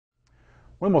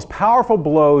One of the most powerful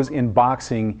blows in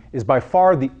boxing is by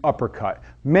far the uppercut.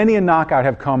 Many a knockout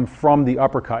have come from the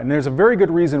uppercut, and there's a very good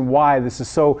reason why this is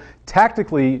so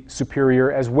tactically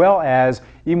superior as well as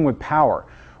even with power.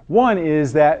 One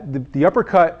is that the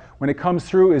uppercut, when it comes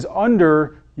through, is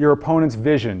under your opponent's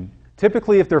vision.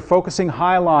 Typically, if they're focusing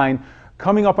high line,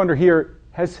 coming up under here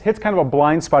hits kind of a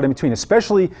blind spot in between,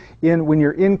 especially when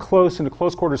you're in close, into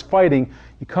close quarters fighting.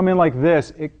 You come in like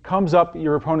this, it comes up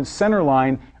your opponent's center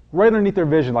line right underneath their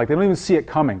vision, like they don't even see it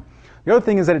coming. The other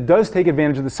thing is that it does take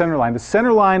advantage of the center line. The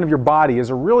center line of your body is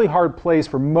a really hard place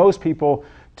for most people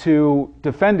to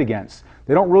defend against.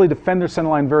 They don't really defend their center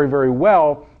line very, very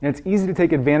well, and it's easy to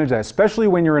take advantage of that, especially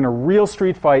when you're in a real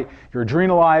street fight, you're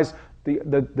adrenalized.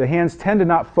 The hands tend to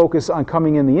not focus on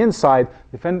coming in the inside,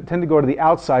 they tend to go to the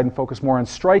outside and focus more on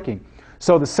striking.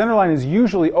 So the center line is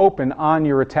usually open on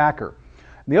your attacker.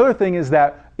 And the other thing is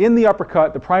that in the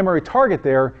uppercut, the primary target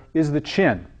there is the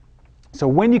chin. So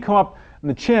when you come up on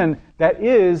the chin, that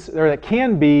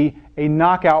can be a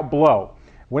knockout blow.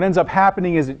 What ends up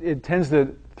happening is it tends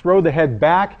to throw the head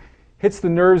back, hits the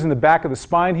nerves in the back of the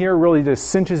spine here, really just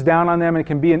cinches down on them, and it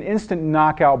can be an instant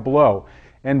knockout blow,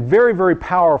 and very, very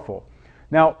powerful.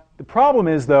 Now, the problem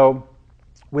is, though,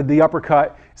 with the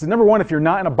uppercut, is that number one, if you're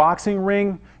not in a boxing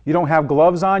ring, you don't have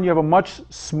gloves on, you have a much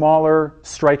smaller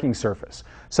striking surface.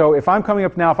 So if I'm coming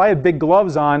up now, if I had big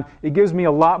gloves on, it gives me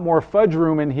a lot more fudge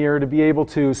room in here to be able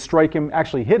to strike him,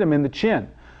 actually hit him in the chin.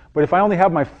 But if I only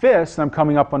have my fist and I'm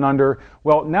coming up and under,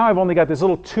 well, now I've only got this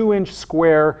little 2-inch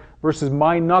square versus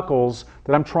my knuckles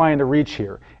that I'm trying to reach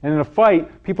here. And in a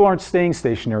fight, people aren't staying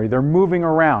stationary. They're moving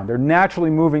around. They're naturally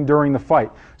moving during the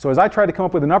fight. So as I try to come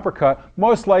up with an uppercut,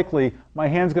 most likely my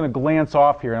hand's going to glance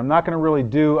off here. I'm not going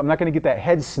to get that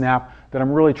head snap that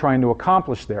I'm really trying to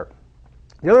accomplish there.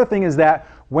 The other thing is that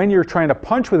when you're trying to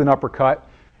punch with an uppercut,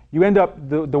 you end up,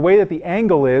 the way that the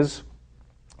angle is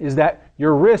that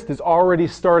your wrist is already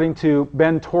starting to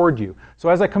bend toward you. So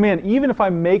as I come in, even if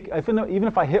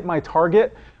I hit my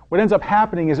target, what ends up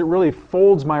happening is it really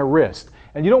folds my wrist.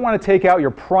 And you don't want to take out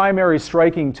your primary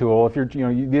striking tool. If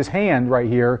this hand right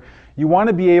here, you want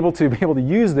to be able to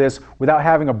use this without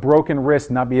having a broken wrist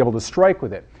and not be able to strike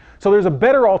with it. So there's a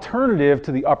better alternative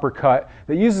to the uppercut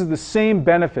that uses the same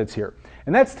benefits here.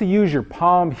 And that's to use your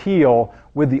palm heel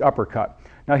with the uppercut.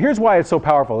 Now here's why it's so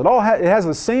powerful. It has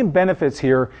the same benefits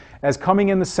here as coming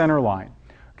in the center line.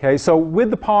 Okay, so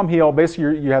with the palm heel,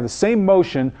 basically you have the same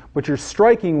motion, but you're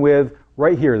striking with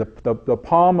right here, the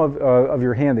palm of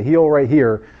your hand, the heel right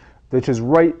here, which is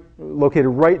located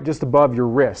right just above your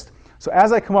wrist. So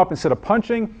as I come up, instead of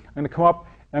punching, I'm going to come up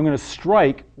and I'm going to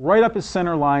strike right up his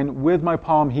center line with my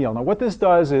palm heel. Now what this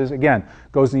does is, again,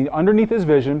 goes underneath his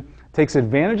vision, takes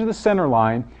advantage of the center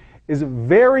line, is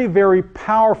very, very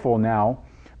powerful now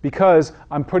because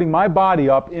I'm putting my body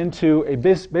up into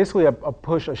basically a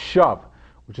push, a shove,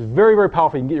 which is very, very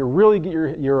powerful. You can really get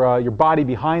your body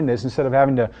behind this instead of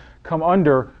having to come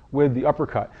under with the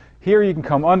uppercut. Here you can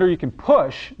come under, you can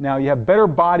push. Now you have better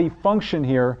body function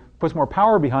here, puts more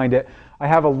power behind it. I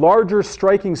have a larger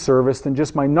striking surface than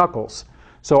just my knuckles.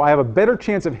 So I have a better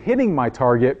chance of hitting my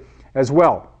target as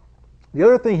well. The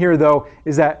other thing here, though,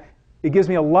 is that it gives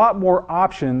me a lot more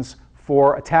options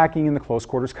for attacking in the close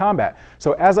quarters combat.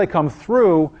 So as I come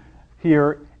through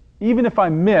here, even if I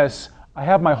miss, I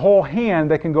have my whole hand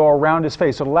that can go around his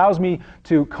face. So it allows me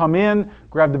to come in,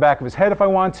 grab the back of his head if I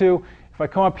want to. If I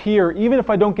come up here, even if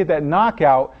I don't get that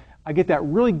knockout, I get that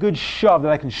really good shove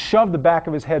that I can shove the back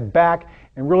of his head back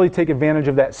and really take advantage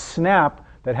of that snap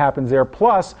that happens there.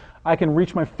 Plus, I can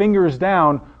reach my fingers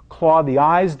down, claw the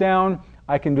eyes down.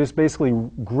 I can just basically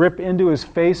grip into his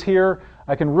face here.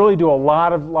 I can really do a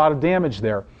lot of damage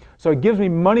there. So it gives me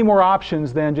many more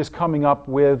options than just coming up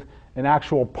with an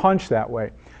actual punch that way.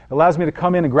 It allows me to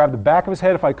come in and grab the back of his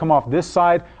head. If I come off this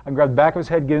side, I can grab the back of his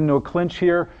head, get into a clinch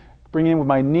here, bring in with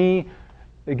my knee.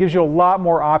 It gives you a lot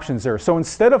more options there. So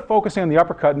instead of focusing on the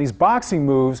uppercut and these boxing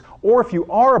moves, or if you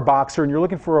are a boxer and you're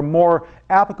looking for a more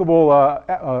applicable,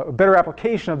 better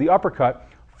application of the uppercut,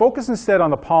 focus instead on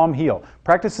the palm heel.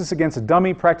 Practice this against a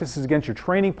dummy, practice this against your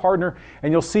training partner,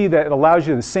 and you'll see that it allows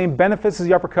you the same benefits as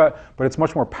the uppercut, but it's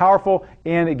much more powerful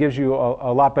and it gives you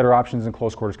a lot better options in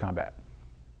close quarters combat.